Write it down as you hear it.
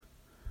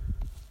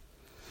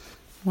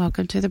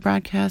Welcome to the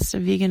broadcast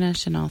of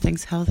Veganish and all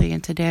things healthy.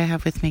 And today I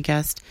have with me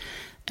guest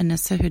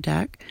Anissa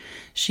Hudak.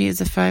 She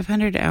is a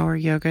 500-hour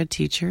yoga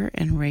teacher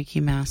and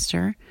Reiki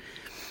master.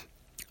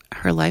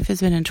 Her life has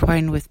been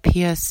entwined with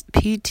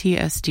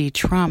PTSD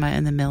trauma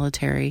in the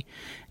military.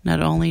 Not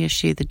only is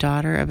she the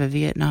daughter of a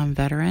Vietnam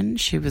veteran,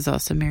 she was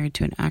also married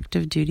to an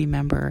active duty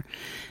member,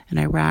 an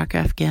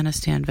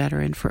Iraq-Afghanistan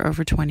veteran for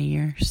over 20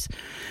 years.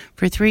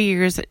 For 3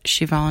 years,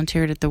 she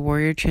volunteered at the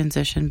Warrior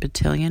Transition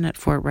Battalion at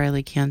Fort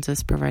Riley,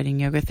 Kansas, providing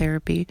yoga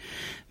therapy,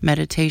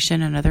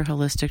 meditation, and other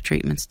holistic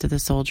treatments to the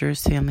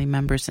soldiers, family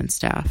members, and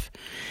staff.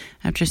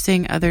 After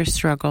seeing others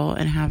struggle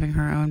and having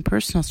her own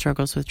personal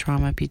struggles with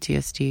trauma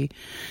PTSD,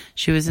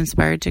 she was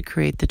inspired to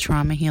create the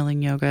Trauma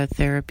Healing Yoga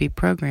Therapy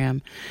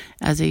Program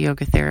as a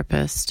yoga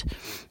therapist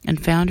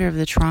and founder of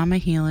the Trauma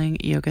Healing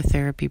Yoga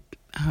Therapy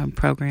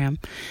Program.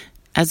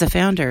 As a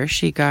founder,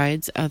 she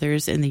guides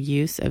others in the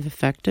use of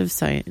effective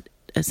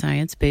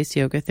science-based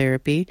yoga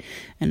therapy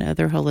and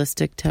other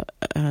holistic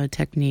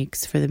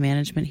techniques for the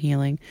management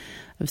healing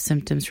of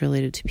symptoms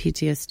related to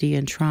PTSD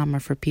and trauma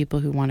for people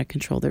who want to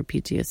control their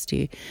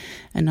PTSD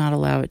and not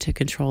allow it to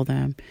control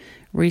them.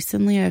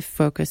 Recently,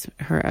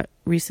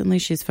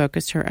 she's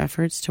focused her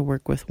efforts to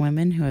work with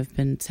women who have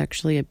been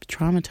sexually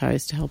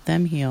traumatized to help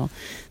them heal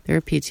their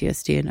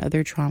PTSD and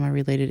other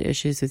trauma-related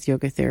issues with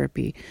yoga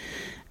therapy.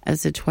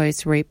 As a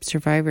twice rape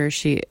survivor,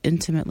 she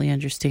intimately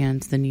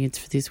understands the needs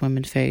for these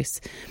women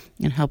face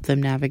and help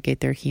them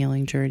navigate their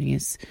healing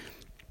journeys.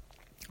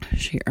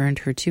 She earned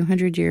her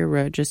 200-year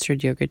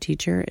registered yoga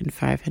teacher and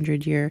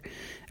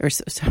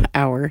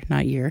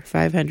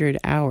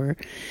 500-hour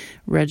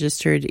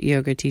registered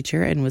yoga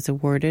teacher and was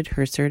awarded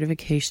her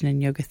certification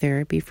in yoga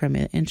therapy from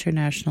the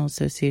International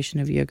Association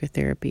of Yoga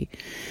Therapy.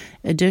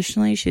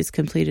 Additionally, she's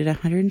completed a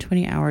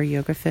 120-hour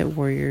Yoga Fit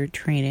Warrior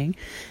training,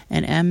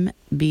 an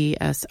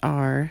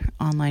MBSR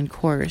online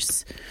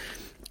course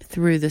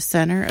through the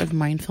Center of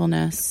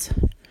Mindfulness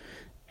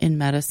in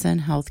Medicine,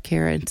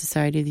 Healthcare, and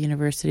Society of the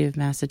University of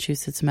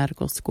Massachusetts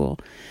Medical School.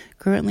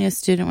 Currently a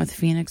student with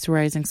Phoenix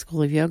Rising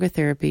School of Yoga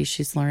Therapy,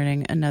 she's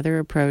learning another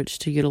approach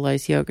to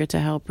utilize yoga to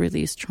help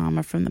release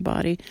trauma from the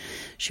body.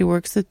 She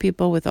works with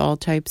people with all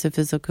types of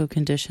physical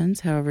conditions.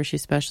 However, she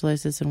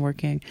specializes in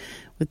working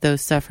with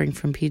those suffering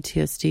from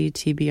PTSD,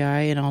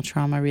 TBI, and all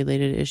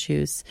trauma-related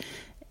issues,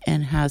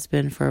 and has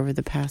been for over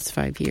the past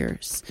 5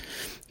 years.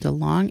 It's a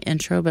long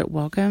intro, but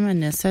welcome,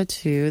 Anissa,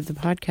 to the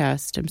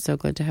podcast. I'm so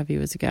glad to have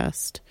you as a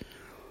guest.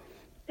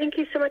 Thank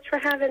you so much for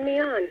having me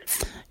on.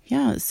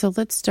 Yeah, so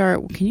let's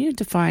start. Can you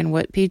define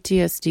what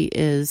PTSD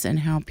is and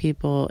how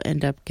people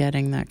end up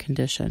getting that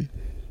condition?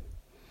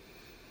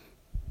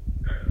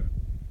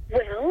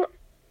 Well,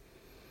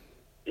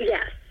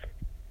 yes.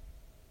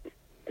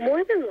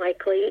 More than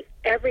likely,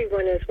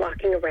 everyone is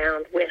walking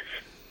around with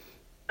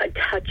a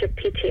touch of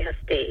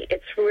PTSD.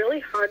 It's really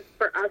hard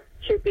for us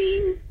to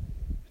be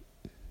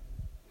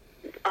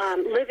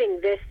living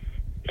this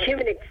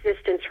human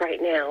existence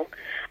right now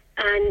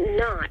and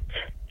not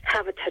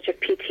have a touch of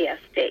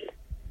PTSD.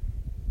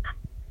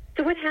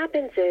 So what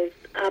happens is,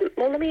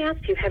 let me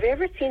ask you, have you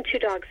ever seen two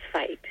dogs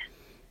fight?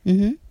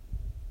 Mm-hmm.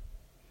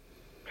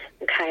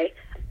 Okay.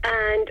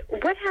 And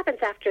what happens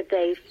after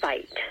they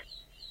fight?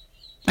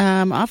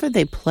 Often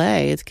they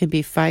play. It can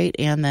be fight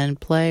and then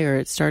play, or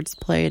it starts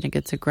play and it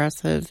gets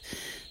aggressive,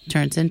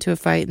 turns into a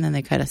fight, and then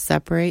they kind of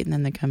separate and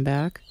then they come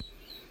back.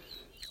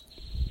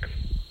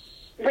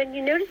 When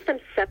you notice them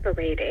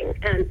separating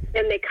and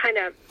they kind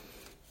of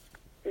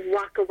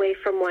walk away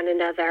from one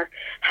another,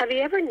 have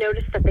you ever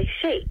noticed that they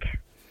shake?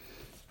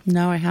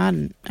 No, I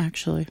hadn't,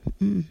 actually.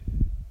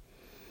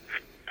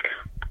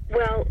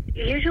 Well,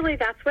 usually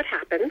that's what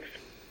happens.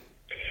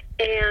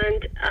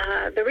 And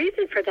the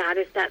reason for that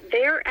is that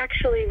they're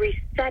actually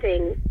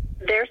resetting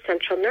their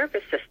central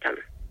nervous system.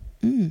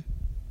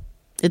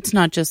 It's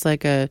not just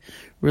like a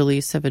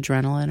release of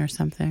adrenaline or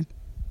something?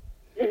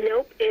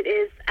 Nope. It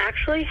is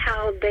actually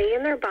how they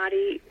in their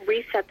body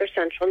reset their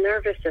central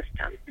nervous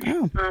system.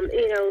 Oh.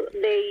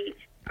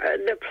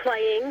 They're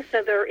playing,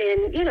 so they're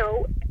in,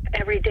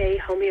 everyday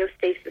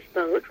homeostasis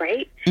mode,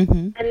 right? Mm-hmm.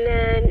 And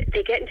then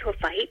they get into a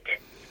fight,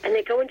 and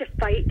they go into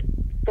fight,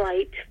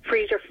 flight,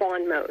 freeze, or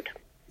fawn mode.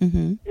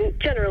 Mm-hmm.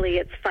 Generally,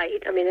 it's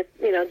fight. I mean, it's,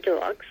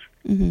 dogs.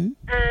 Mm-hmm.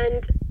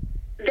 And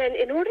then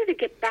in order to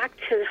get back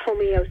to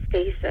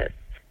homeostasis,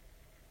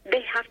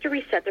 they have to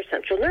reset their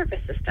central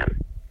nervous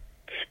system.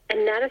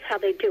 And that is how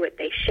they do it.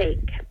 They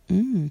shake.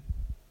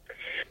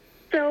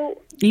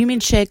 So you mean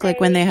shake like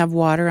when they have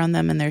water on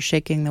them and they're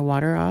shaking the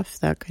water off,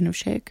 that kind of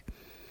shake?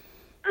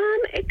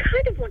 It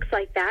kind of looks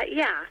like that,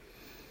 yeah.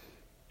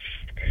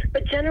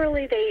 But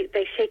generally,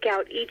 they shake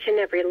out each and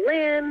every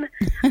limb.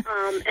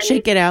 And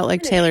shake it out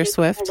like Taylor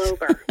Swift. All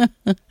over.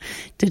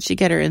 Did she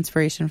get her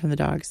inspiration from the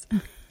dogs?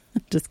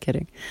 Just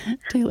kidding.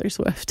 Taylor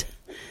Swift.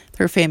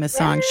 Her famous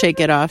song,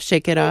 Shake It Off,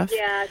 Shake It Off.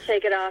 Yeah,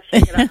 Shake It Off,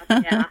 Shake It Off,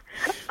 yeah.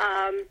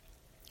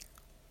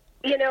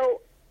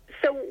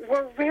 So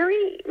we're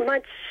very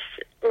much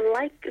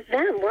like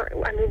them.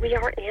 We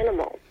are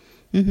animals.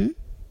 Mm-hmm.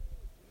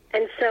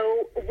 And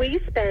so we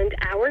spend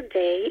our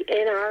day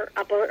in our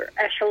upper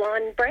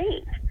echelon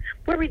brain,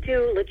 where we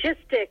do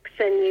logistics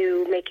and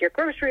you make your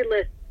grocery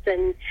lists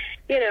and,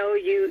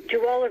 you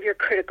do all of your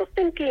critical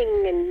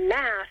thinking and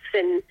math.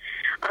 And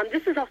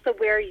this is also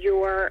where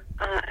your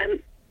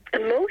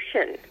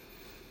emotion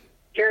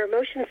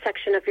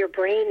section of your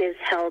brain is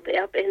held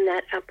up in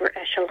that upper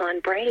echelon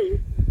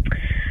brain.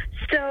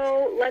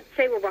 So let's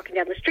say we're walking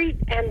down the street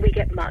and we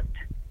get mugged.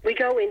 We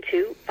go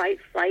into fight,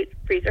 flight,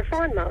 freeze, or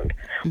fawn mode.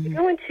 Mm-hmm. We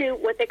go into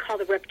what they call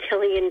the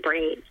reptilian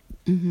brain.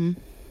 Mm-hmm.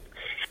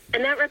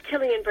 And that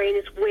reptilian brain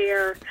is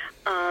where,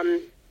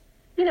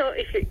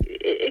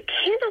 it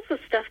handles the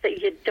stuff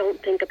that you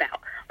don't think about,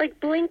 like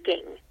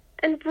blinking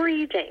and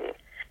breathing,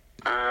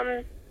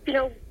 going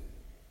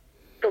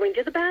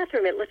to the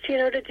bathroom. It lets you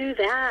know to do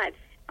that,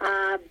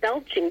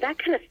 belching, that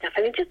kind of stuff.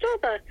 I mean, just all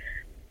the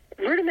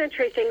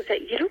rudimentary things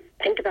that you don't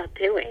think about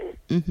doing.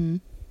 Mm-hmm.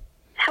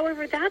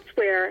 However, that's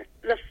where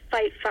the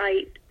fight,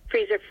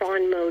 freeze, or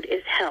fawn mode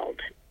is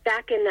held,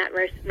 back in that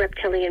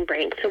reptilian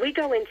brain. So we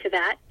go into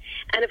that,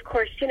 and of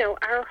course,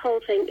 our whole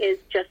thing is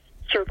just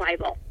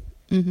survival.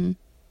 Mm-hmm.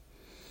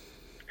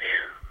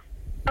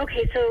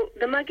 Okay, so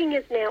the mugging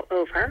is now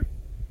over,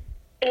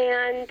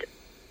 and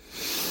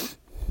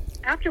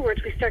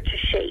afterwards we start to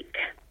shake.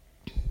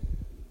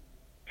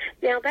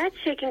 Now, that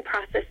shaking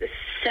process is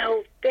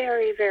so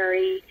very,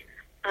 very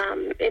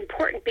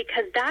important,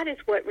 because that is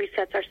what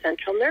resets our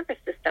central nervous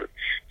system.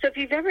 So if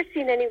you've ever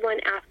seen anyone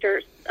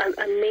after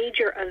a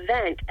major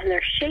event and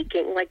they're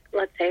shaking, like,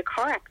 let's say, a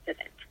car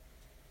accident,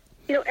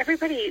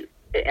 everybody,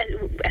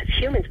 as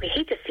humans, we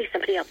hate to see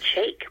somebody else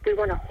shake. We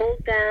want to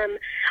hold them.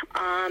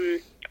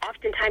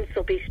 Oftentimes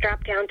they'll be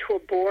strapped down to a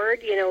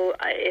board,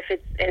 if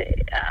it's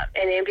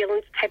an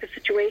ambulance type of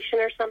situation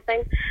or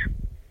something.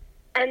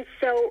 And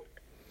so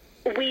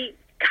we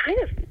kind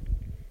of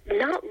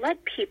not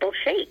let people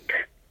shake,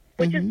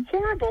 which is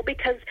horrible,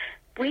 because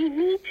we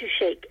need to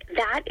shake.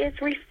 That is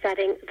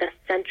resetting the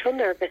central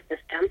nervous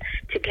system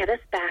to get us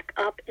back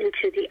up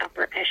into the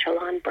upper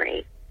echelon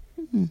brain.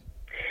 Mm-hmm.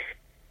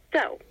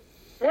 So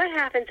what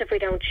happens if we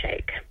don't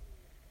shake?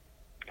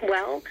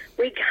 Well,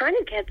 we kind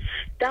of get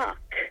stuck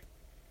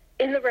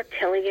in the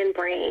reptilian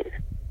brain.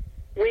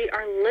 We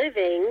are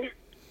living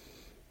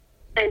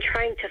and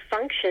trying to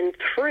function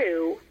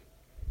through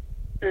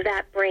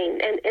that brain.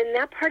 And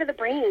that part of the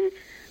brain,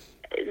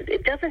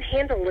 it doesn't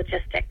handle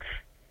logistics.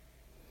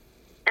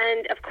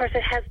 And, of course,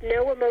 it has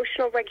no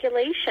emotional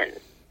regulation,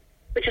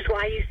 which is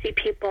why you see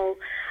people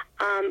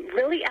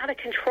really out of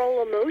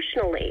control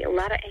emotionally, a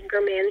lot of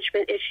anger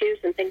management issues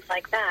and things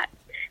like that,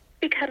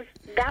 because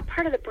that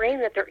part of the brain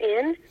that they're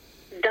in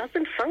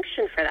doesn't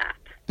function for that.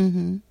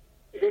 Mm-hmm.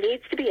 It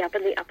needs to be up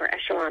in the upper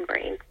echelon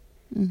brain.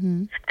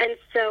 Mm-hmm. And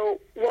so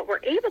what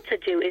we're able to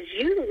do is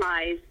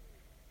utilize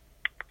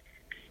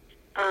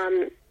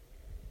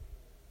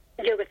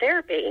yoga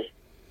therapy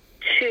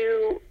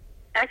to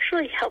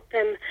actually help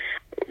them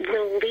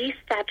release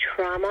that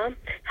trauma,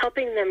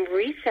 helping them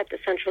reset the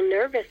central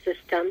nervous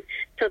system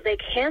so they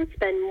can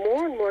spend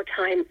more and more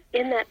time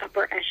in that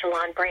upper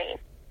echelon brain,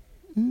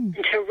 and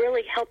to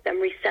really help them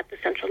reset the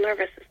central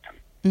nervous system.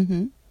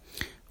 Mm-hmm.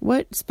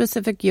 What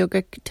specific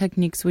yoga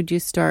techniques would you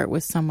start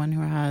with someone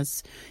who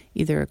has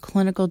either a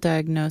clinical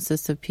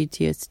diagnosis of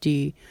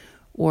PTSD,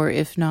 or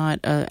if not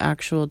an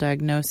actual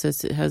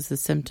diagnosis, it has the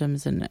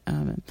symptoms and,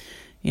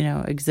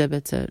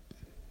 exhibits it?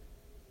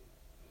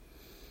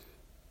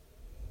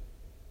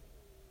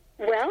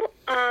 Well,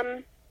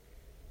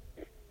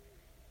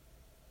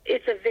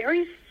 it's a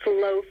very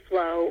slow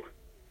flow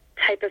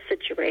type of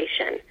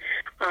situation.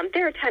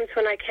 There are times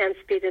when I can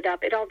speed it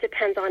up. It all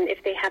depends on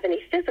if they have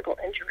any physical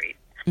injuries.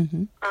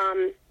 Mm-hmm.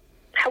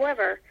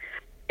 However,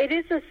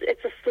 it's a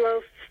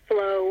slow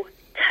flow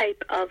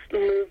type of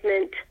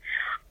movement,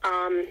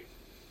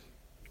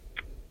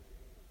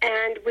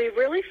 and we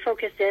really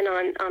focus in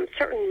on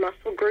certain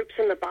muscle groups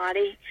in the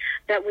body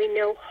that we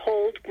know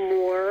hold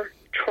more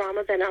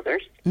trauma than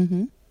others.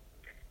 Mm-hmm.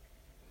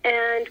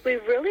 And we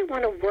really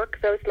want to work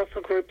those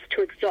muscle groups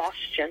to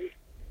exhaustion.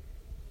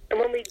 And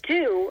when we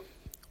do,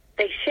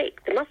 they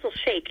shake. The muscles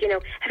shake.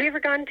 Have you ever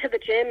gone to the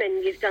gym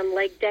and you've done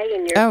leg day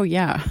and you're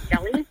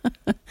yelling?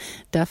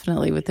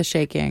 Definitely, with the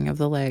shaking of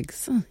the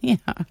legs. Yeah.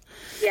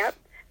 Yep.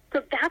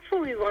 So that's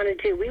what we want to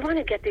do. We want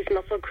to get these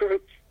muscle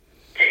groups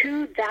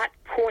to that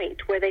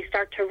point where they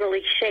start to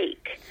really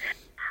shake.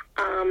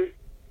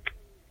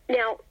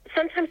 Now,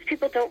 sometimes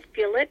people don't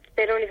feel it.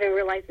 They don't even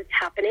realize it's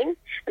happening.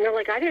 And they're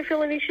like, I didn't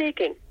feel any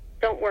shaking.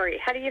 Don't worry.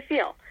 How do you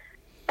feel?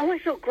 Oh, I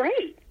feel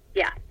great.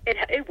 Yeah,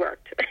 it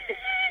worked.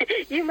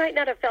 You might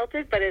not have felt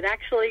it, but it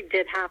actually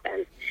did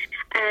happen.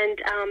 And,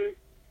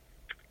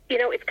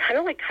 it's kind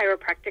of like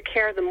chiropractic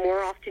care. The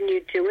more often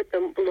you do it,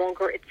 the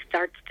longer it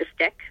starts to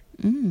stick.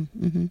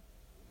 Mm-hmm.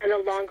 And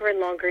the longer and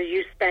longer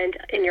you spend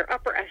in your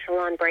upper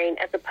echelon brain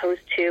as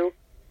opposed to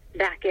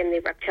back in the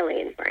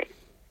reptilian brain.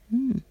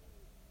 Mm.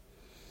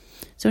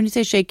 So when you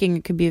say shaking,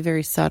 it could be a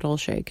very subtle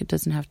shake. It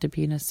doesn't have to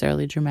be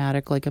necessarily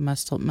dramatic, like a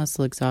muscle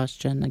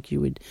exhaustion like you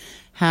would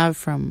have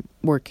from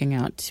working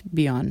out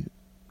beyond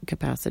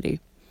capacity.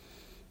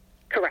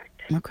 Correct.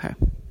 Okay.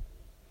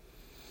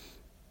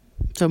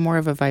 So more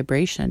of a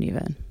vibration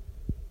even.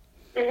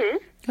 Mm-hmm.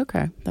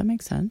 Okay, that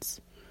makes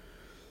sense.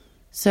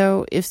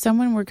 So if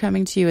someone were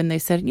coming to you and they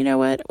said, you know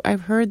what,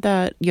 I've heard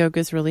that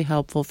yoga is really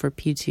helpful for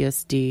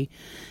PTSD,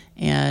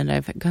 and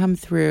I've come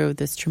through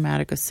this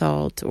traumatic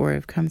assault, or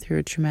I've come through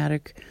a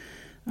traumatic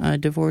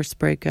divorce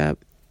breakup,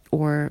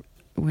 or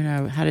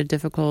had a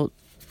difficult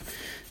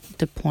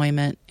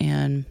deployment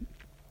and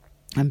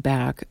I'm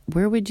back,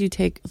 where would you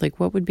take,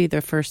 what would be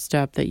the first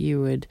step that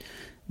you would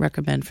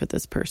recommend for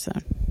this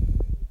person?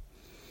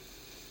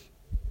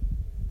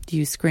 Do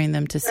you screen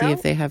them to see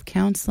if they have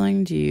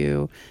counseling? Do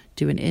you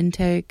do an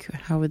intake?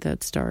 How would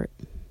that start?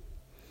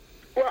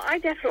 Well, I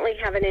definitely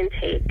have an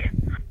intake.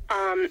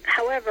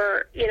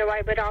 However,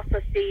 I would also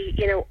see,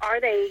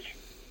 are they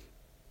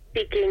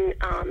seeking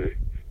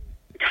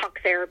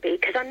talk therapy?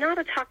 Because I'm not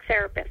a talk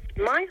therapist.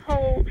 My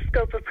whole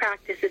scope of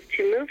practice is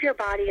to move your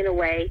body in a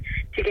way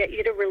to get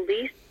you to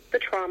release the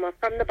trauma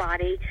from the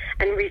body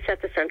and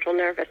reset the central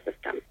nervous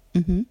system.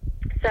 Mm-hmm.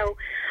 So,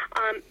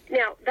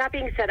 now, that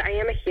being said, I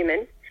am a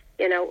human.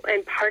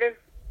 And part of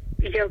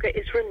yoga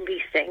is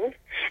releasing.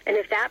 And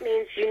if that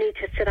means you need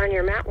to sit on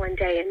your mat one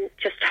day and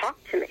just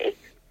talk to me,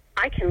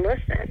 I can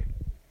listen.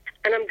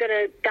 And I'm going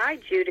to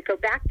guide you to go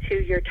back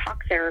to your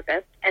talk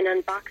therapist and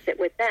unbox it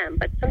with them.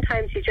 But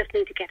sometimes you just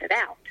need to get it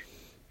out.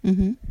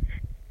 Mm-hmm.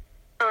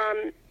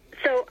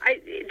 So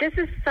this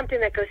is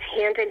something that goes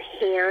hand in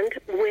hand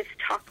with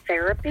talk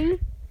therapy.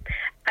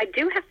 I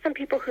do have some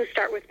people who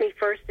start with me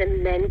first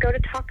and then go to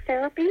talk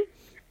therapy.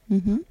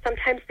 Mm-hmm.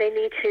 Sometimes they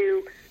need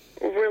to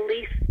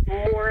release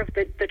more of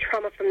the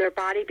trauma from their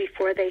body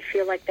before they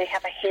feel like they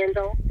have a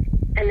handle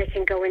and they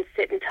can go and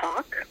sit and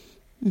talk.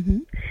 Mm-hmm.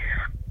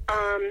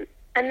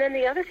 And then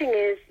the other thing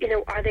is,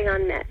 are they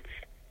on meds?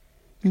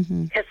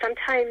 Mm-hmm. Because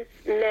sometimes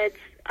meds,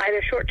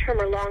 either short-term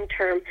or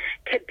long-term,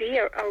 could be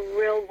a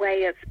real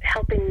way of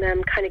helping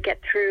them kind of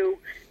get through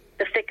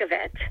the thick of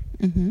it.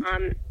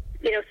 Mm-hmm.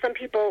 Some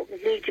people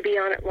need to be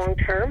on it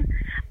long-term.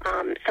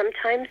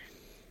 Sometimes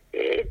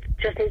it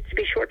just needs to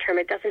be short-term.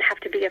 It doesn't have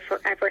to be a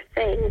forever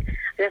thing.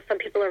 I know some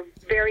people are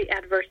very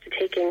adverse to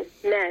taking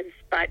meds,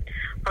 but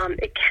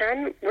it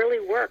can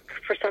really work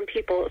for some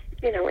people,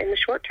 in the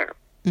short term.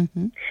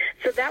 Mm-hmm.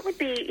 So that would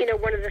be,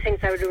 one of the things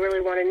I would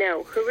really want to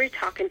know. Who are you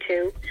talking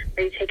to?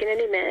 Are you taking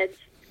any meds?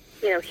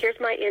 Here's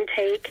my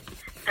intake.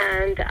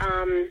 And,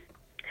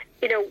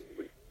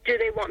 do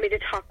they want me to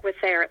talk with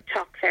their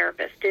talk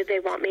therapist? Do they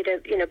want me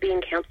to, be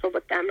in counsel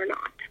with them or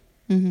not?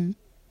 Mm-hmm.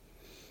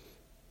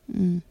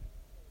 Mm.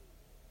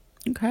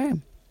 Okay.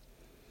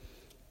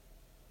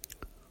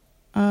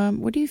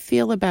 What do you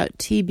feel about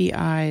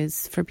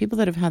TBIs for people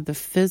that have had the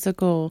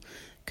physical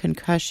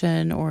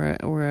concussion or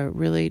a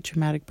really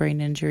traumatic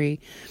brain injury?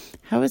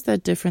 How is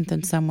that different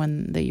than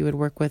someone that you would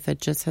work with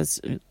that just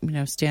has,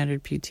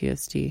 standard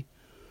PTSD?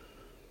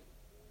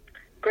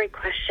 Great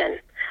question.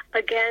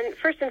 Again,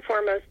 first and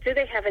foremost, do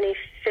they have any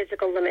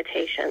physical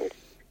limitations?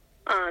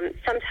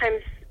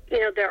 Sometimes,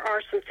 there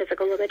are some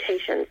physical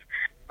limitations.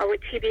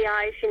 With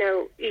TBIs,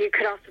 you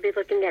could also be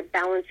looking at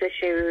balance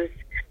issues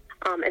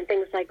and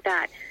things like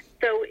that.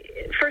 So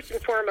first and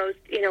foremost,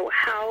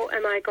 how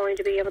am I going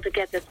to be able to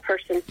get this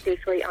person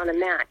safely on a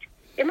mat?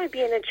 It might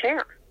be in a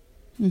chair,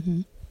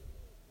 mm-hmm.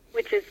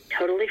 which is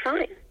totally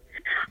fine.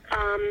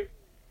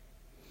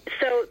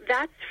 So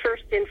that's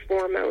first and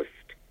foremost.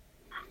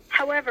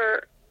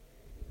 However,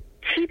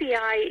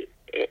 TBI,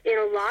 in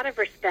a lot of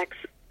respects,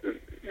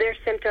 their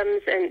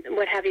symptoms and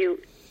what have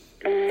you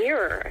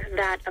mirror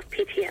that of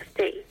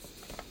PTSD.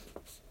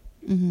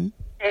 Mm-hmm.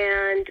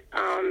 And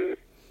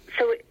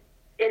so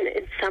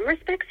in some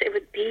respects, it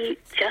would be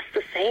just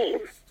the same.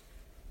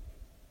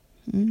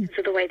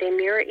 So the way they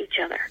mirror each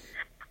other.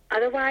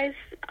 Otherwise,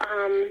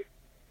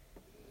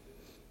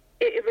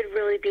 it would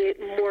really be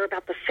more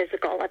about the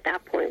physical at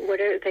that point.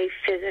 What are they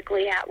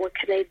physically at? What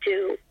can they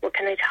do? What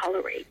can they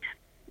tolerate?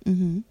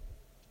 Mm-hmm.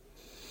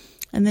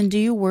 And then do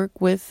you work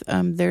with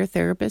their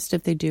therapist?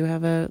 If they do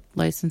have a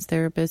licensed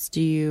therapist,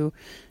 do you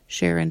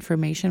share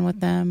information with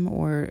them,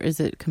 or is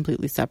it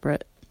completely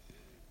separate?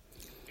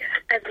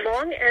 As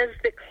long as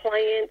the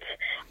client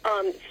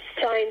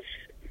signs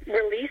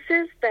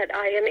releases that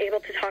I am able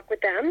to talk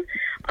with them,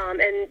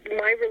 and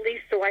my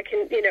release so I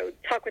can,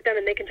 talk with them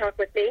and they can talk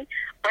with me,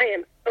 I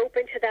am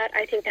open to that.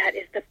 I think that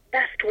is the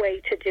best way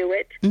to do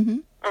it. Mm-hmm.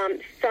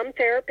 Some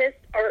therapists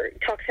or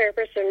talk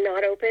therapists are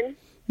not open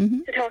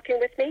mm-hmm. to talking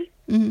with me.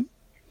 Mm-hmm.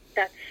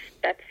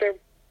 That's their...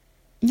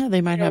 Yeah,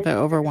 they might have an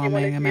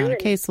overwhelming amount of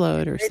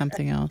caseload or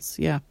something else.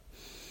 Yeah.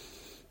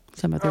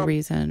 Some other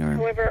reason. Or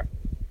However,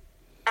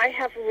 I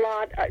have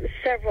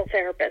several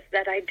therapists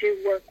that I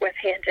do work with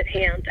hand in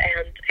hand,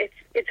 and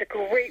it's a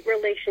great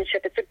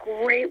relationship. It's a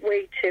great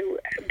way to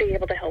be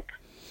able to help.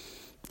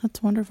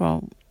 That's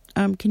wonderful.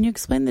 Can you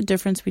explain the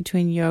difference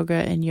between yoga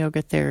and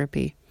yoga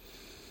therapy?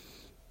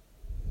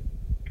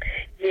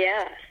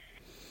 Yes.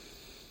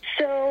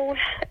 So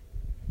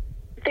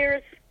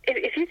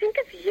if you think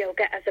of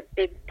yoga as a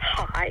big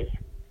pie,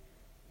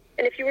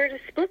 and if you were to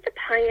split the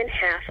pie in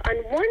half, on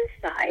one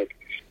side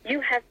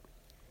you have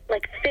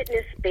like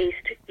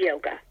fitness-based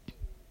yoga.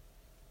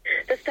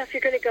 The stuff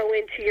you're going to go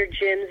into your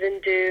gyms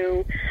and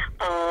do,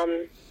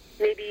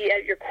 maybe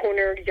at your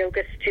corner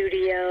yoga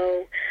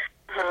studio.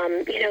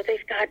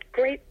 They've got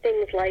great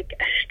things like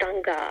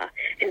Ashtanga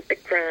and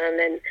Bikram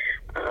and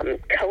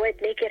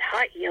co-ed naked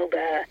hot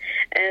yoga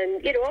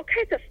and, all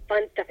kinds of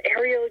fun stuff,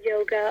 aerial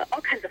yoga,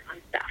 all kinds of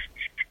fun stuff.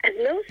 And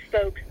those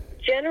folks,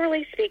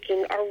 generally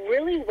speaking, are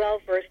really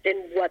well-versed in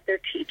what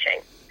they're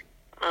teaching.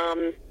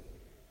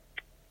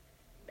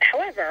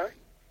 However,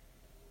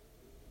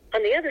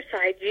 on the other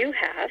side, you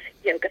have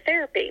yoga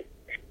therapy.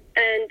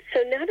 And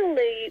so not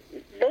only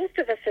most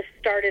of us have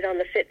started on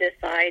the fitness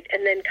side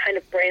and then kind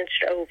of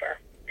branched over.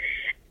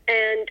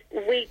 And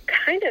we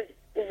kind of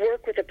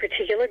work with a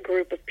particular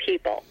group of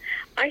people.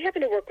 I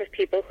happen to work with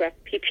people who have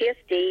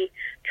PTSD,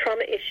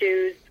 trauma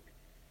issues,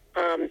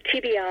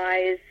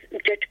 TBIs,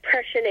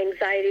 depression,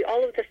 anxiety,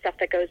 all of the stuff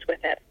that goes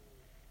with it.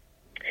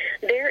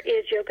 There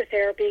is yoga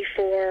therapy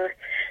for,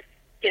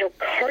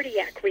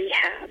 cardiac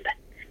rehab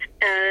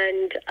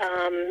and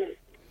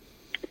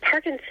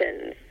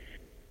Parkinson's,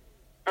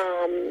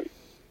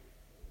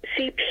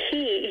 CP,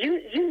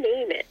 you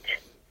name it.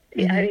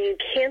 Mm-hmm. I mean,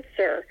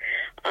 cancer.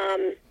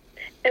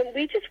 And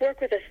we just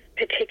work with a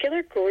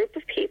particular group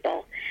of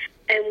people,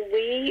 and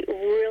we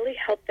really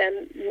help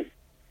them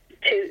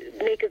to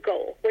make a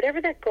goal, whatever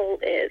that goal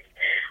is.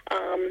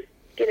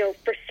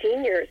 For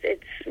seniors,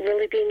 it's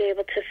really being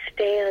able to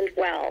stand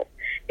well,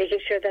 making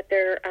sure that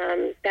their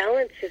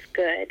balance is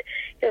good.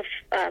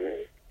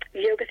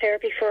 Yoga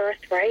therapy for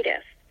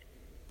arthritis.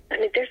 I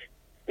mean, there's,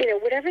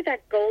 whatever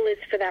that goal is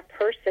for that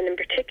person in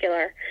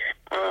particular,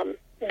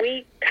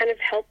 we kind of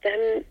help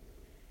them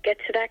get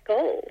to that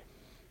goal.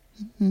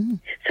 Mm-hmm.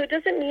 So it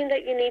doesn't mean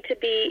that you need to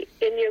be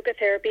in yoga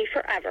therapy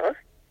forever.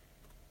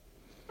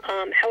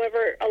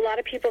 However, a lot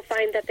of people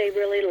find that they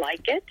really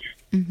like it,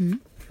 mm-hmm.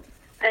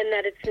 and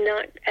that it's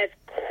not as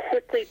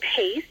quickly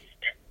paced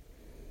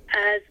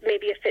as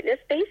maybe a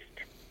fitness-based.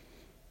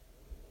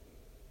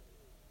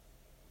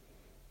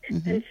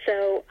 Mm-hmm. And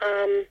so,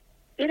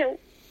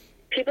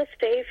 people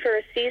stay for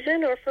a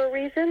season or for a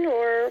reason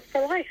or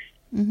for life.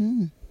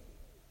 Mm-hmm.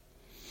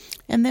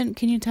 And then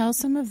can you tell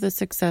some of the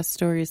success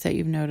stories that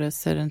you've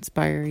noticed that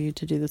inspire you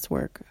to do this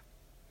work?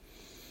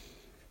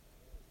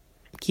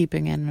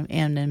 Keeping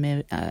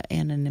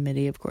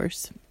anonymity, of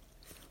course.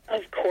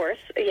 Of course,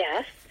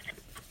 yes.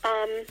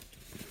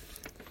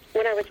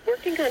 When I was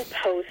working on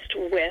post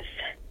with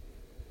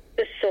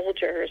the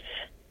soldiers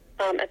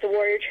at the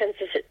Warrior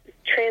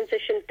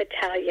Transition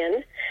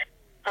Battalion,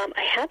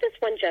 I had this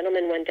one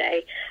gentleman one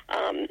day.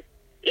 I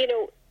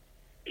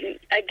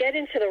get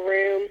into the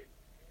room,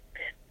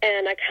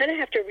 and I kind of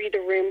have to read the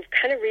room,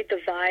 kind of read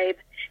the vibe.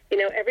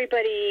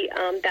 Everybody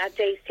that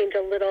day seemed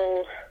a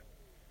little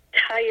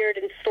tired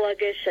and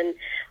sluggish, and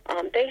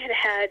they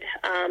had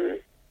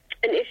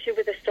an issue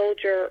with a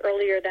soldier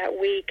earlier that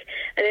week,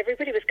 and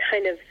everybody was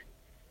kind of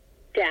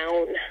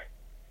down.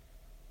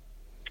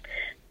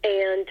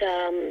 And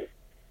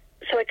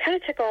so I kind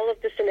of took all of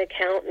this into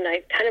account, and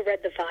I kind of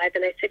read the vibe,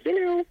 and I said,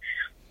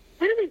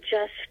 why don't we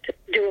just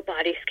do a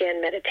body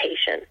scan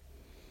meditation?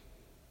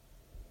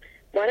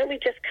 Why don't we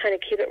just kind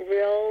of keep it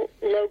real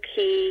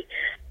low-key,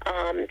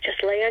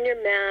 just lay on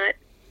your mat,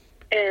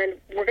 and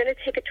we're going to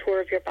take a tour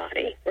of your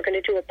body. We're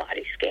going to do a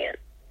body scan.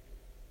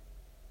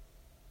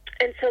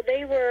 And so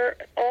they were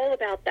all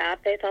about that.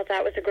 They thought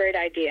that was a great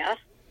idea.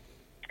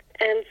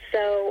 And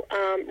so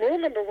rule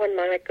number one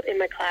in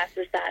my class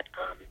is that,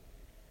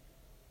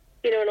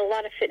 in a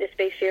lot of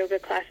fitness-based yoga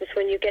classes,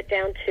 when you get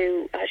down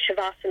to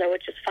Shavasana,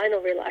 which is final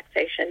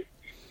relaxation,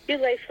 you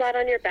lay flat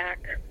on your back,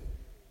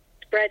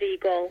 spread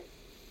eagle,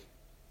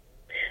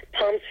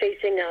 palms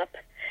facing up.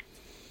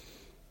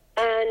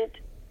 And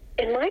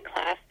in my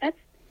class, that's,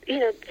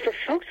 for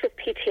folks with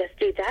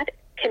PTSD, that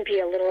can be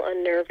a little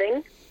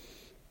unnerving.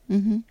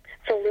 Mm-hmm.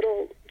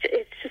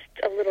 It's just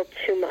a little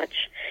too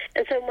much.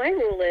 And so my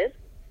rule is,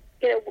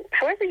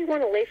 however you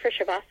want to lay for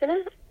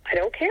Shavasana, I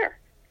don't care.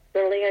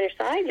 You want to lay on your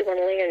side? You want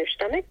to lay on your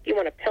stomach? You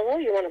want a pillow?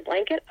 You want a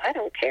blanket? I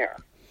don't care.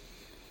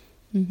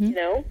 Mm-hmm.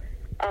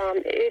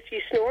 If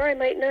you snore, I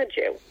might nudge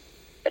you.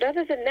 But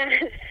other than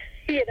that,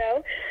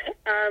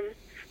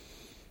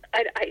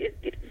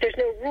 there's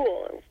no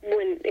rule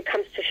when it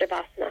comes to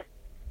Shavasana.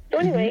 So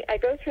anyway, I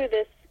go through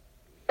this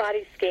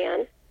body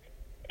scan,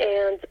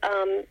 and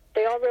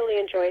they all really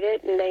enjoyed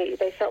it, and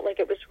they felt like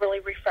it was really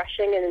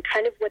refreshing and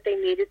kind of what they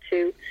needed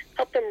to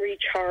help them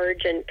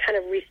recharge and kind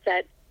of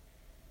reset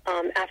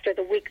after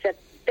the week that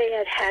they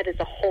had as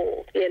a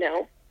whole,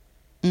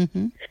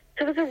 Mm-hmm.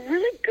 So it was a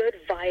really good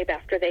vibe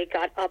after they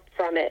got up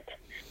from it.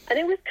 And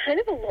it was kind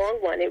of a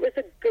long one. It was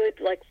a good,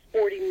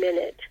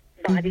 40-minute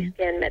body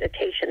scan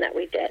meditation that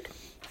we did.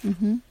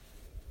 Mm-hmm.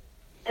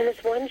 And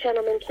this one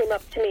gentleman came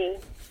up to me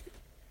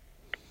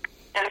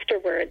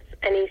afterwards,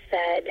 and he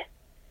said,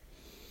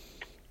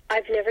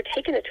 I've never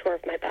taken a tour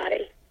of my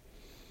body.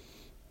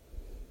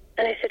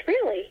 And I said,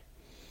 really?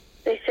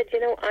 And he said,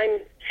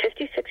 I'm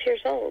 56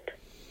 years old,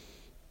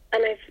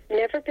 and I've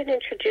never been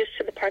introduced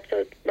to the parts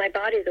of my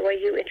body the way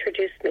you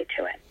introduced me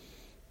to it.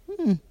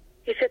 Mm.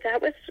 He said,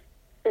 that was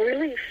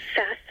really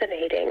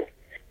fascinating.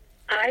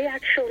 I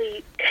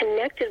actually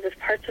connected with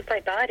parts of my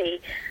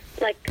body,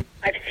 like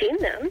I've seen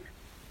them.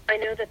 I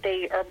know that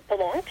they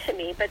belong to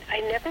me, but I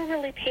never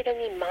really paid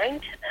any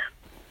mind to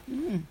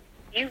them.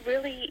 You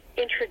really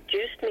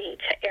introduced me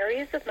to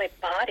areas of my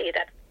body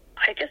that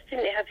I just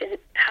didn't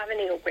have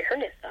any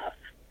awareness of.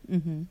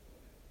 Mm-hmm.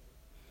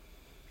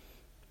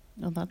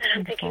 Oh, that's and I'm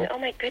wonderful. thinking, oh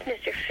my goodness,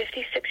 you're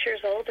 56 years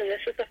old, and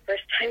this is the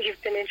first time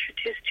you've been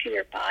introduced to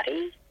your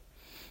body?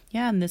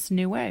 Yeah, in this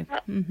new way.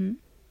 Right.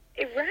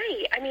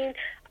 I mean,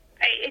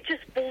 it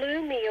just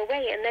blew me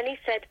away. And then he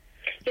said,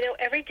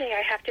 every day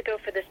I have to go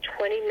for this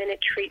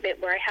 20-minute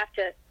treatment where I have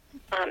to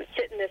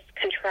sit in this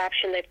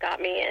contraption they've got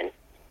me in.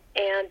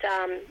 And,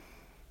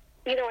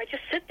 I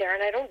just sit there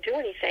and I don't do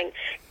anything.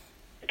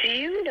 Do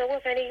you know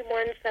of any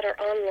ones that are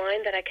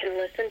online that I can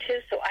listen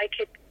to so I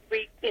could,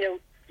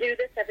 do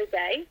this every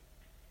day?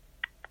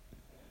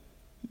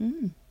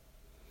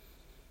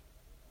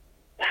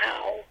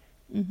 Wow.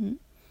 Mm-hmm.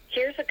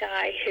 Here's a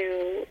guy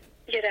who,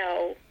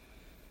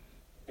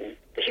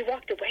 he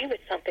walked away with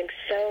something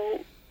so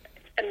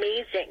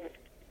amazing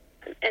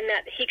and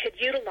that he could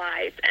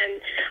utilize.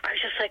 And I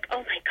was just like, oh,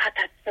 my God,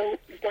 that's so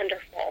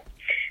wonderful.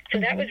 So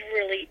that was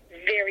really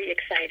very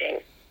exciting.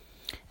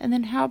 And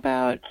then how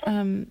about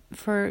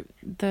for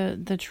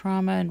the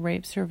trauma and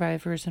rape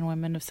survivors and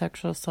women of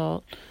sexual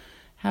assault,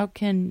 how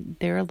can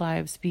their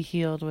lives be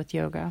healed with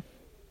yoga?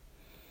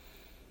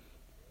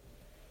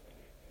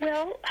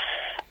 Well,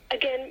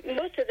 again,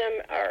 most of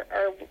them are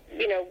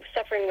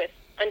suffering with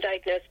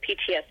undiagnosed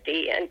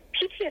PTSD, and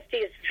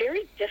PTSD is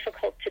very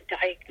difficult to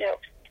diagnose.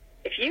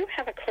 If you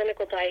have a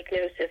clinical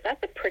diagnosis,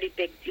 that's a pretty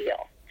big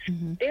deal.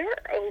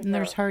 And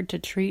there's hard to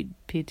treat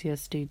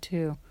PTSD,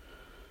 too.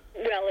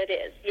 Well, it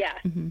is, yeah.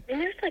 And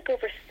there's like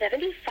over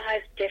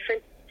 75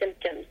 different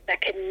symptoms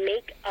that can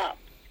make up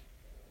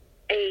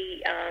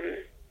a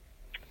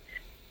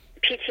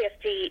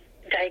PTSD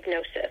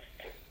diagnosis.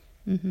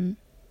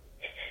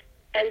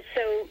 And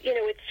so,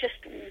 it's just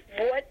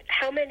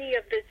how many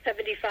of the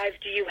 75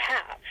 do you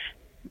have?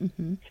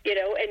 And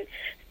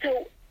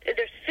so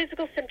there's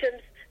physical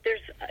symptoms,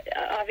 there's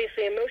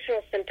obviously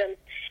emotional symptoms,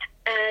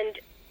 and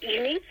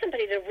you need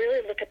somebody to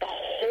really look at the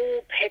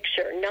whole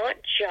picture, not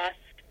just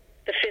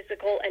the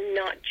physical and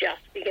not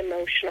just the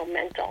emotional,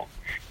 mental.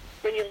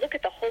 When you look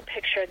at the whole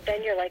picture,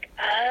 then you're like,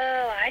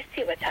 oh, I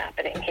see what's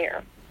happening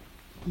here.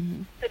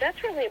 So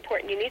that's really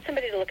important. You need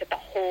somebody to look at the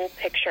whole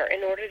picture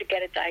in order to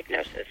get a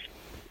diagnosis.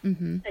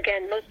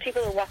 Again, most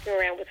people are walking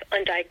around with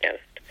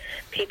undiagnosed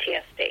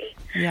PTSD.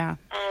 Yeah.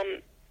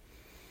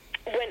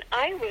 When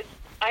I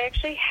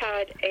actually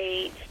had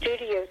a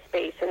studio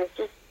space, and this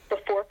was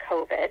before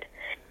COVID.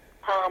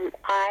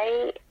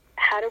 I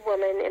had a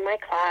woman in my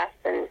class,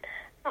 and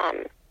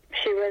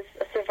she was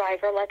a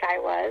survivor like I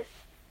was.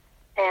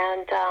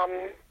 And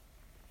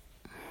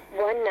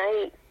one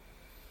night,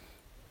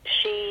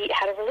 she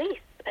had a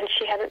release, and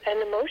she had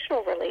an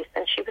emotional release,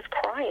 and she was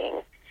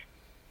crying.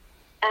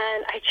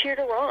 And I cheered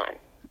her on.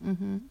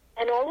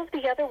 And all of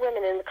the other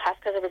women in the class,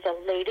 because it was a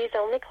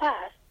ladies-only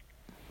class,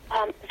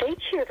 they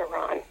cheered her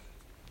on.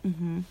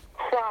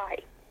 Cry.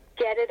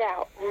 Get it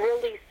out.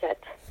 Release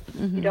it.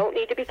 You don't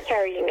need to be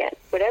carrying it.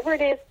 Whatever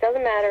it is,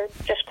 doesn't matter.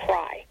 Just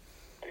cry.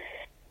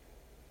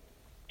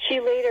 She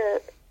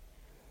later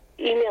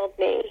emailed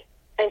me,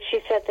 and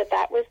she said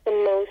that was the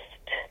most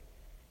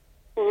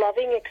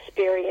loving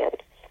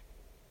experience,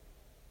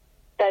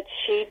 that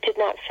she did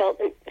not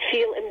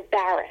feel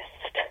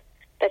embarrassed,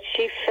 that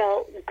she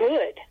felt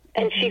good,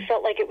 and she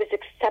felt like it was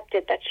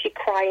accepted that she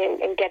cry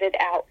and get it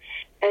out.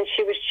 And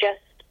she was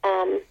just,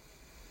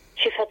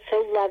 she felt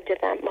so loved in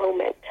that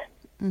moment.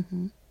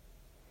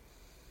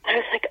 I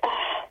was like,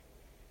 oh,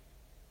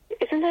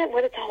 isn't that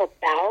what it's all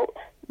about?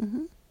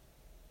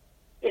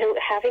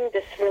 Having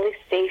this really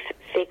safe,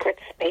 sacred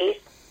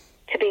space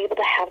to be able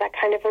to have that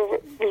kind of a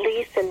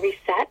release and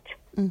reset.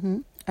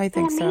 I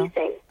think so.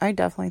 Amazing. I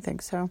definitely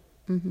think so.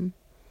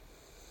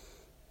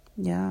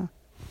 Yeah.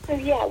 So,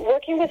 yeah,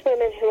 working with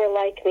women who are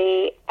like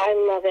me, I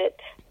love it.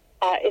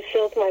 It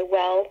fills my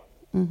well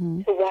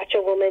to watch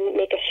a woman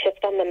make a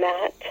shift on the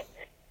mat.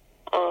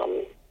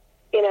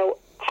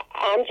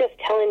 I'm just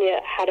telling you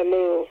how to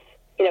move.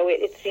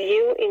 It's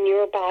you in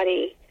your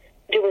body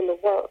doing the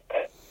work.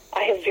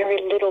 I have very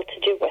little to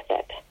do with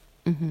it.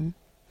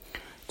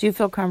 Do you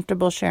feel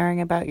comfortable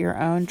sharing about your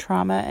own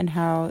trauma and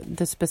how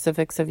the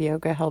specifics of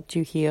yoga helped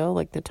you heal,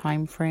 like the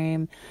time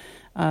frame,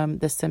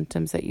 the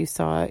symptoms that you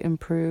saw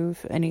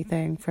improve,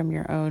 anything from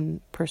your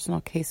own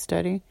personal case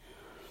study?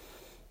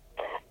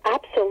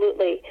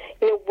 Absolutely.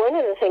 One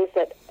of the things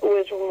that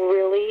was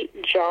really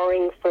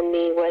jarring for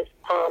me was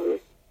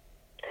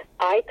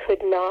I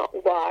could not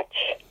watch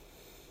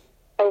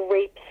a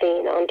rape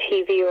scene on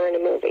TV or in a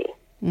movie.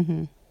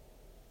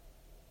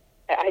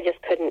 I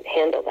just couldn't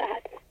handle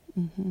that.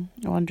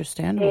 Oh,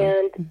 understandable.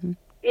 And,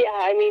 yeah,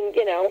 I mean,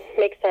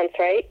 makes sense,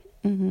 right?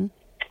 And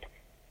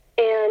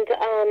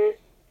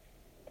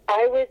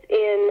I was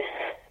in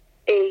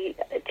a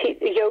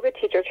yoga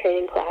teacher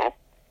training class,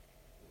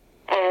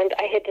 and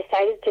I had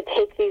decided to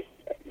take these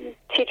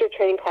teacher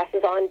training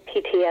classes on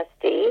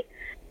PTSD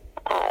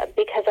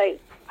because I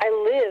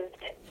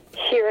lived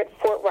here at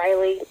Fort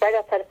Riley, right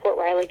outside of Fort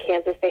Riley,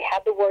 Kansas. They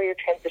had the Warrior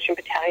Transition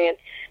Battalion.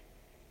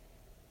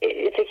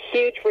 It's a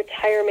huge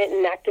retirement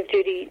and active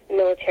duty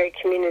military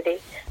community,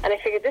 and I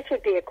figured this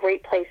would be a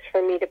great place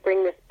for me to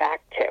bring this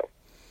back to.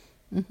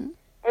 Mm-hmm.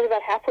 I was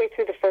about halfway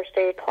through the first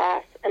day of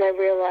class, and I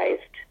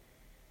realized,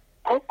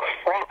 oh,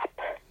 crap,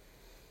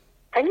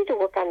 I need to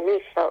work on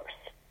me first.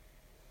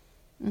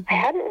 Mm-hmm. I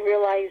hadn't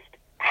realized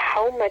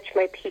how much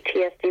my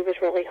PTSD was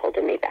really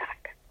holding me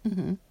back.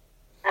 Mm-hmm.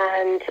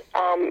 And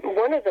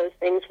one of those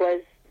things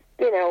was,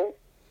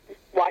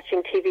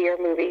 watching TV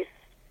or movies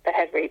that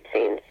had rape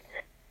scenes.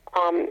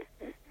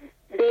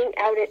 Being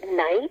out at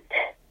night,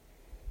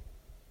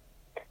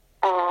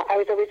 I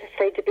was always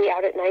afraid to be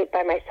out at night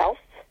by myself.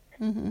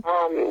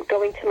 Mm-hmm.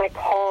 Going to my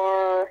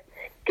car,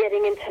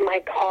 getting into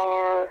my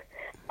car,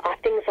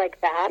 things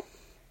like that.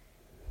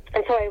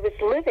 And so I was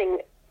living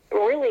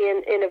really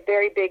in a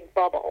very big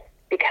bubble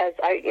because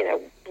I,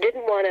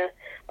 didn't want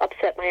to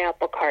upset my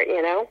apple cart,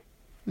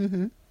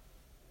 Mm-hmm.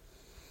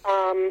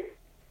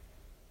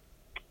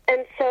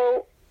 And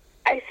so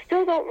I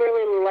still don't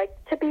really like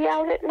to be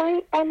out at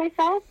night by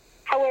myself.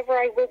 However,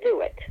 I will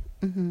do it,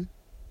 Mm-hmm.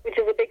 which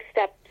is a big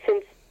step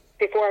since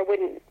before I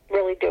wouldn't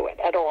really do it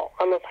at all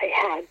unless I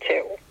had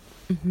to.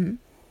 Mm-hmm.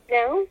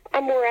 Now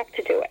I'm more apt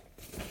to do it.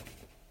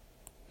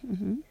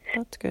 Mm-hmm.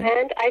 That's good.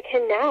 And I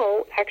can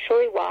now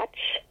actually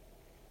watch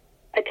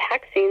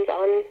attack scenes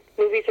on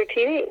movies or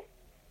TV.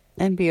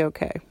 And be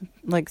okay.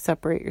 Like,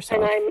 separate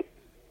yourself. And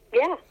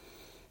yeah.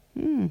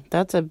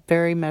 That's a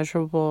very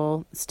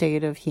measurable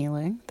state of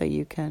healing that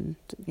you can,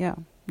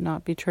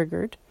 not be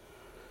triggered.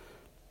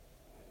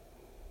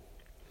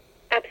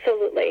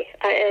 Absolutely.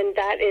 And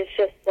that is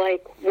just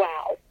like,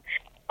 wow.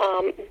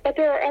 But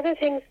there are other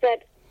things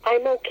that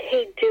I'm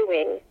okay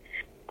doing.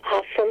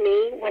 For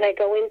me, when I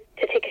go in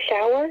to take a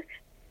shower,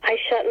 I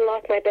shut and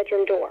lock my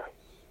bedroom door.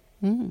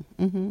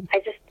 Mm-hmm. I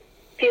just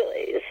feel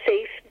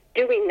safe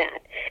doing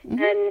that.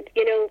 Mm-hmm.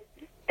 And,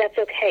 that's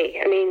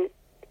okay. I mean,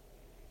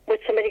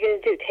 what's somebody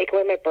going to do? Take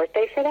away my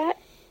birthday for that?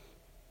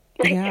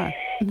 Yeah.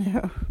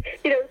 No.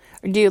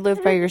 Do you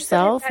live by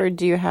yourself, or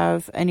do you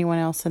have anyone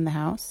else in the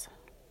house?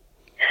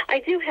 I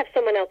do have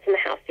someone else in the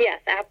house,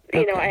 yes.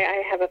 Okay.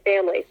 I have a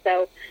family,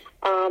 so...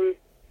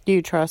 do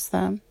you trust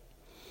them?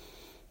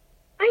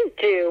 I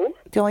do.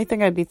 The only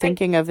thing I'd be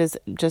thinking of is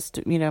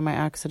just, my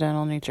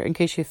accidental nature. In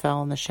case you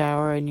fell in the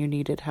shower and you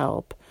needed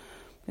help,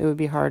 it would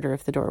be harder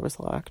if the door was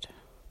locked.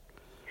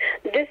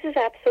 This is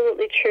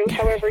absolutely true.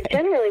 However,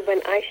 generally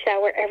when I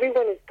shower,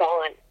 everyone is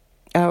gone.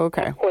 Oh,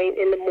 okay. At that point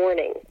in the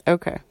morning.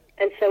 Okay.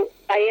 And so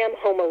I am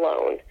home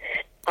alone.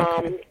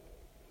 Okay.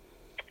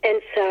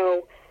 And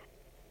so,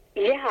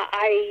 yeah,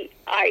 I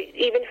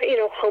even,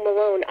 home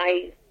alone,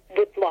 I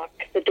would lock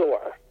the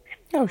door.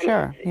 Oh,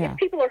 sure, yeah. If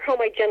people are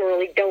home, I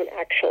generally don't,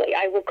 actually.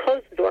 I will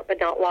close the door but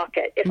not lock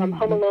it. If I'm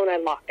home alone, I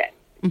lock it.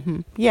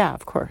 Mm-hmm. Yeah,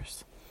 of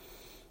course.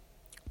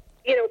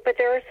 But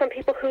there are some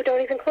people who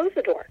don't even close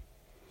the door.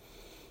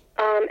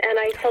 And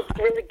I felt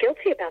really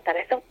guilty about that.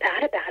 I felt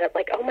bad about it.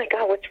 Like, oh, my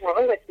God, what's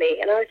wrong with me?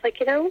 And I was like,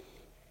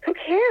 who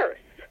cares?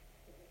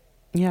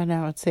 Yeah,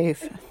 no, it's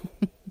safe.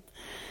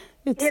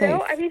 It's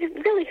safe. I mean,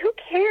 really, who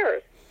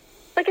cares?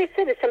 Like I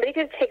said, is somebody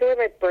going to take away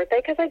my birthday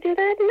because I do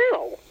that?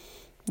 No.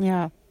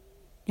 Yeah.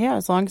 Yeah,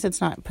 as long as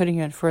it's not putting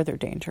you in further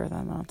danger,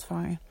 then that's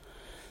fine.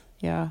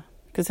 Yeah,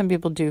 because some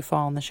people do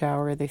fall in the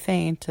shower, they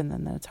faint, and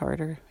then it's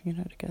harder,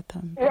 to get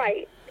them.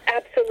 Right,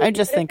 absolutely. I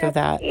just think of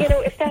that.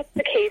 If that's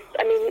the case,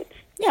 I mean...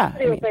 Yeah,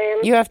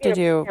 you have to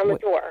do... On the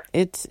door.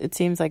 It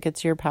seems like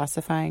it's your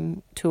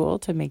pacifying tool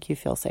to make you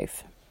feel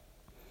safe.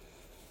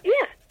 Yeah.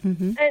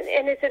 Mm-hmm.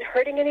 And is it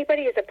hurting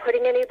anybody? Is it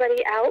putting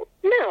anybody out?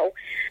 No.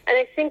 And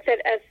I think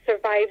that as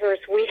survivors,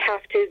 we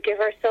have to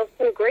give ourselves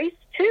some grace,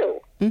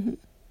 too. Mm-hmm.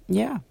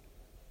 Yeah.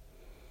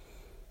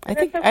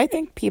 I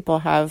think people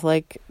have,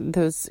 like,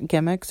 those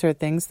gimmicks or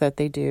things that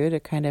they do to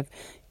kind of...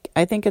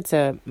 I think it's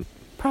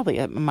probably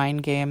a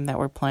mind game that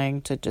we're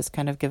playing to just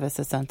kind of give us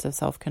a sense of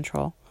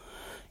self-control.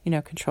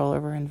 Control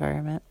over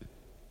environment.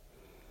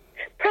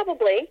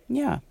 Probably.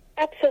 Yeah.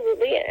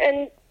 Absolutely.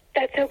 And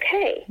that's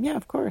okay. Yeah,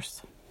 of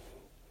course.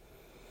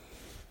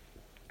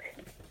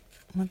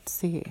 Let's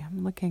see.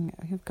 I'm looking.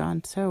 We've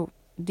gone so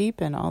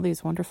deep in all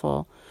these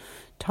wonderful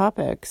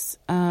topics.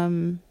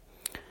 Who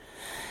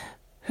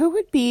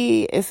would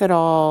be, if at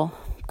all,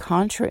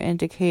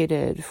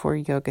 contraindicated for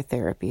yoga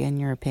therapy,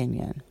 in your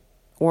opinion?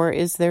 Or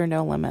is there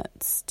no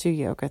limits to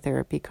yoga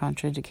therapy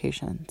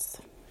contraindications?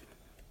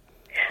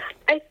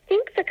 I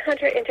think the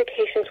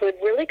contraindications would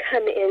really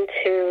come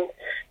into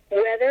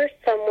whether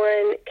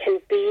someone can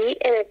be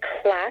in a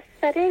class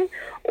setting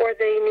or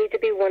they need to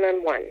be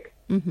one-on-one.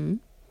 Mm-hmm.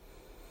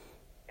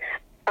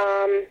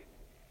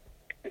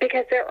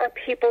 Because there are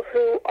people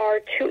who are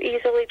too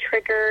easily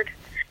triggered,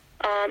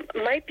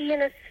 might be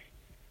in a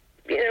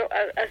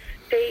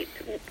state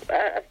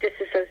of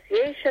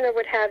disassociation or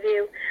what have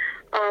you,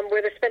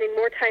 where they're spending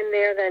more time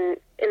there than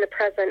in the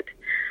present.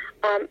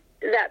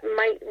 That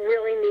might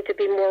really need to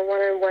be more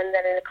one-on-one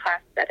than in a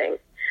class setting.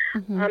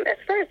 As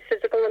far as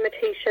physical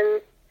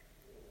limitations,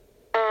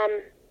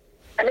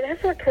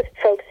 I've worked with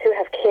folks who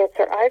have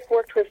cancer. I've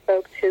worked with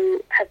folks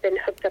who have been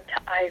hooked up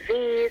to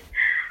IVs,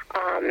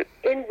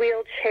 in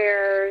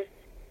wheelchairs,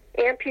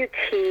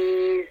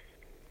 amputees.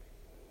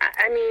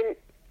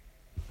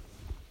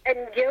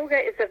 And yoga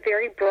is a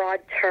very broad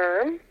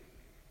term.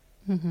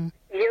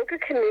 Yoga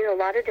can mean a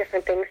lot of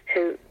different things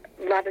to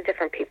a lot of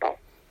different people.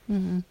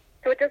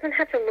 So it doesn't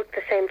have to look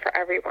the same for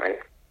everyone.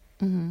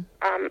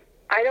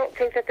 I don't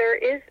think that there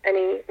is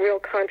any real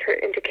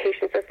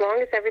contraindications as long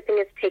as everything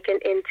is taken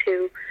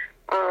into,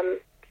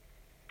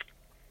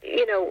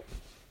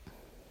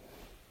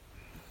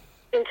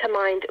 into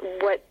mind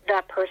what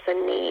that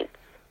person needs.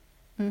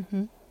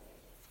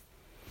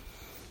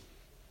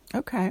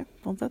 Okay.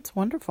 Well, that's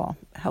wonderful.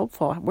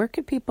 Helpful. Where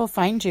could people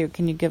find you?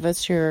 Can you give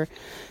us your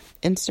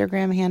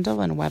Instagram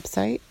handle and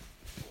website?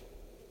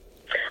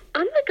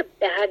 I'm like a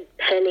bad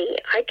penny.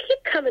 I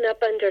keep coming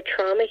up under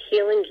Trauma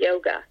Healing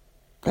Yoga.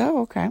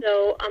 Oh, okay.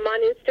 So I'm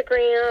on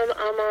Instagram.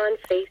 I'm on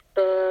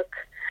Facebook.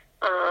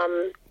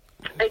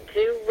 I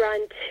do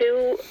run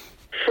 2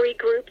 free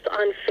groups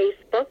on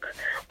Facebook.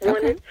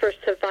 One is for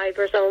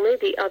survivors only.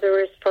 The other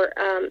is for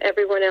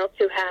everyone else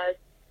who has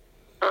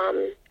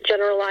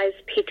generalized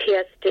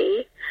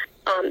PTSD.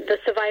 The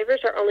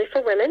survivors are only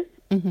for women.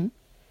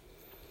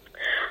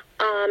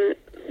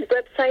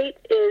 Website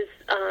is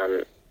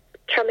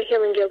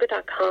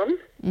traumahealingyoga.com.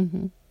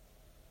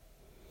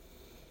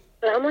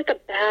 But I'm like a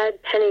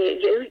bad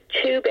penny.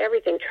 YouTube,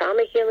 everything.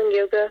 Trauma Healing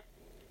Yoga.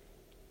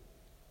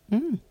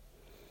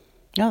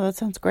 No, that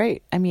sounds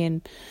great.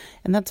 And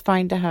that's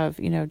fine to have,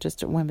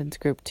 just a women's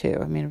group too.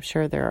 I'm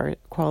sure there are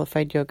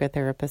qualified yoga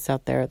therapists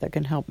out there that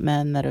can help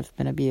men that have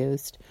been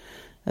abused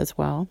as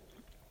well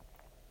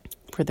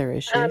for their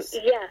issues.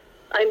 Yes,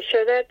 I'm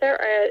sure that there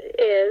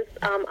is.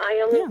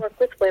 I only work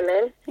with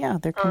women. Yeah,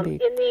 there can be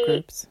in the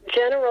groups.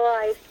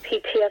 Generalized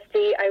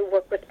PTSD, I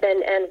work with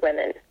men and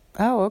women.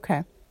 Oh,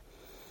 okay.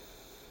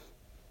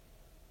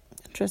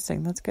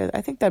 Interesting. That's good.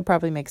 I think that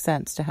probably makes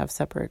sense to have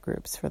separate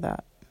groups for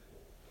that.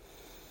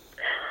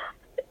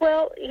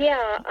 Well,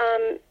 yeah,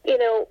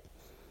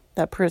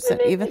 that person,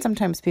 even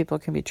sometimes people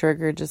can be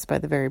triggered just by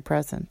the very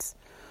presence.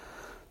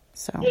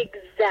 So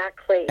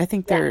exactly. I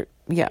think I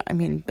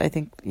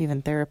think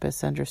even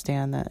therapists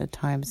understand that at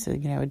times,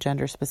 a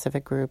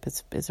gender-specific group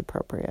is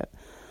appropriate.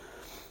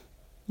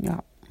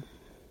 Yeah,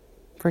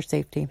 for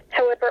safety.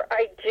 However,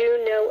 I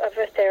do know of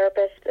a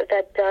therapist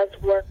that does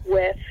work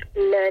with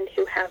men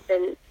who have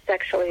been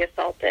sexually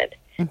assaulted.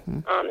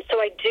 So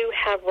I do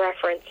have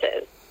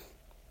references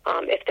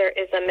if there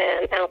is a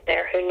man out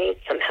there who needs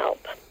some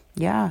help.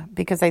 Yeah,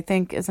 because I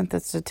think, isn't the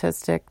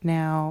statistic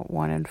now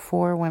 1 in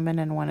 4 women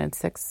and 1 in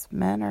 6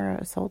 men are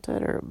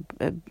assaulted, or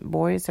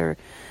boys, or,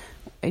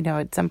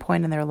 at some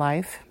point in their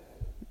life?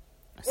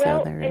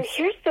 Well, and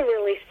here's the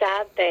really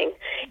sad thing.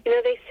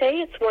 They say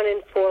it's 1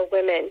 in 4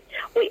 women.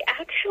 We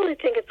actually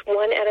think it's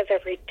 1 out of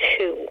every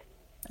 2.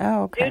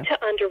 Oh, okay. Due to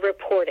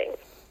underreporting.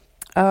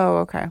 Oh,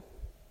 okay.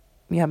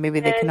 Yeah,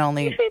 maybe they can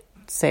only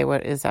say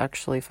what is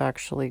actually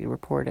factually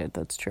reported.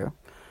 That's true.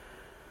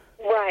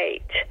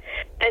 Right.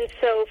 And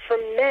so for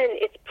men,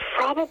 it's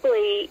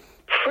probably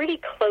pretty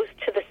close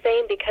to the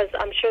same, because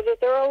I'm sure that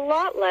there are a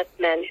lot less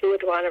men who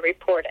would want to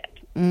report it,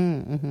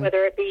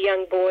 whether it be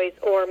young boys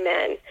or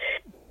men.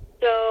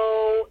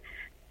 So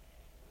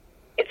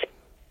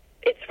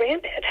it's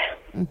rampant.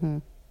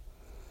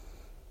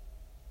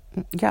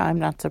 Yeah, I'm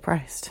not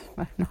surprised.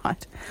 I'm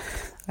not.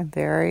 I'm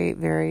very,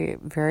 very,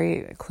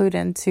 very clued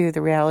into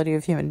the reality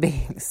of human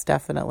beings,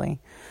 definitely.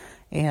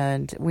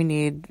 And we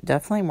need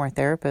definitely more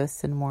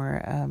therapists and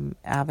more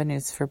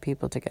avenues for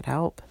people to get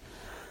help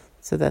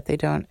so that they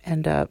don't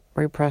end up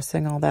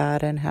repressing all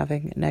that and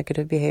having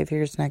negative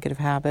behaviors, negative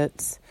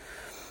habits.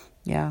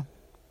 Yeah.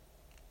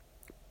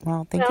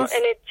 Well, thank you.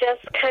 And it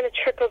just kind of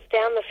trickles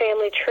down the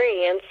family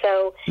tree. And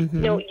so,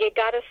 you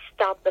got to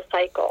stop the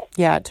cycle.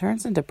 Yeah, it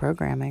turns into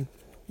programming.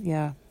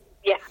 Yeah.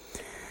 Yeah.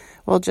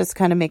 Well, it just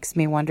kind of makes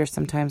me wonder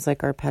sometimes,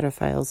 like, are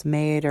pedophiles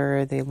made or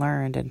are they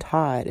learned and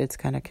taught? It's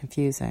kind of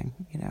confusing.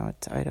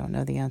 I don't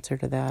know the answer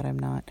to that. I'm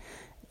not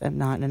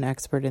an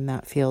expert in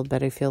that field,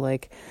 but I feel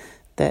like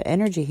the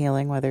energy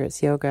healing, whether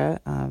it's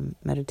yoga,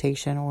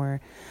 meditation,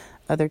 or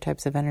other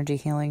types of energy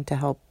healing to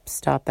help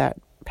stop that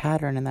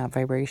pattern and that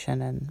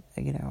vibration, and,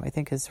 I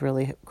think is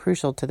really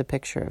crucial to the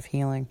picture of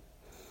healing.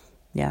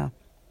 Yeah.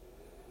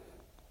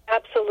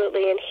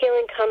 Absolutely, and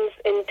healing comes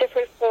in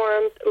different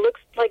forms,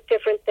 looks like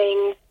different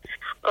things.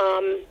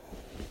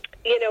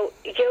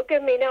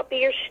 Yoga may not be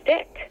your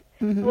shtick.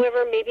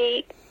 However,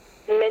 maybe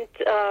meant,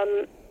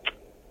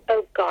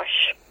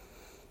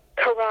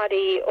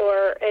 karate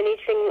or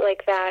anything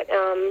like that,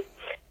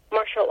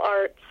 martial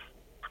arts,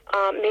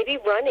 maybe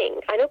running.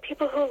 I know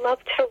people who love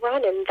to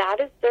run, and that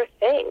is their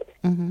thing.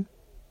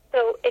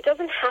 So it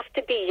doesn't have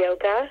to be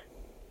yoga,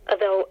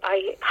 although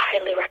I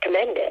highly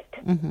recommend it.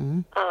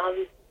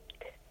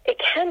 It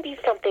can be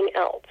something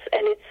else,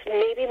 and it's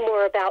maybe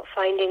more about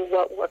finding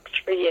what works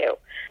for you.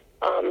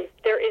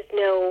 There is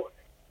no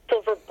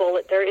silver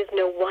bullet. There is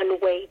no one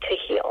way to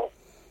heal.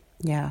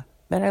 Yeah.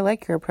 But I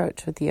like your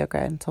approach with yoga,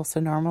 and it's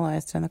also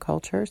normalized in the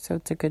culture, so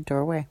it's a good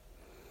doorway.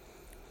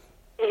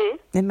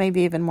 Mm-hmm. It may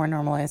be even more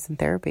normalized than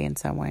therapy in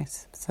some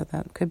ways, so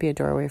that could be a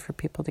doorway for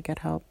people to get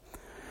help.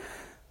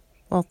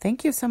 Well,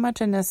 thank you so much,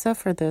 Anissa,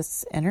 for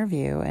this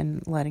interview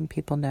and letting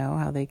people know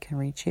how they can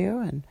reach you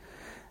and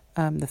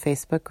the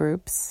Facebook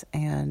groups,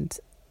 and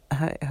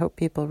I hope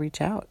people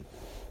reach out.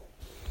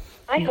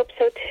 I hope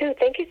so, too.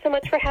 Thank you so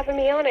much for having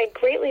me on. I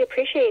greatly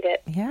appreciate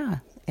it. Yeah,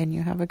 and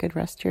you have a good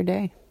rest of your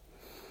day.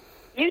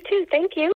 You too. Thank you.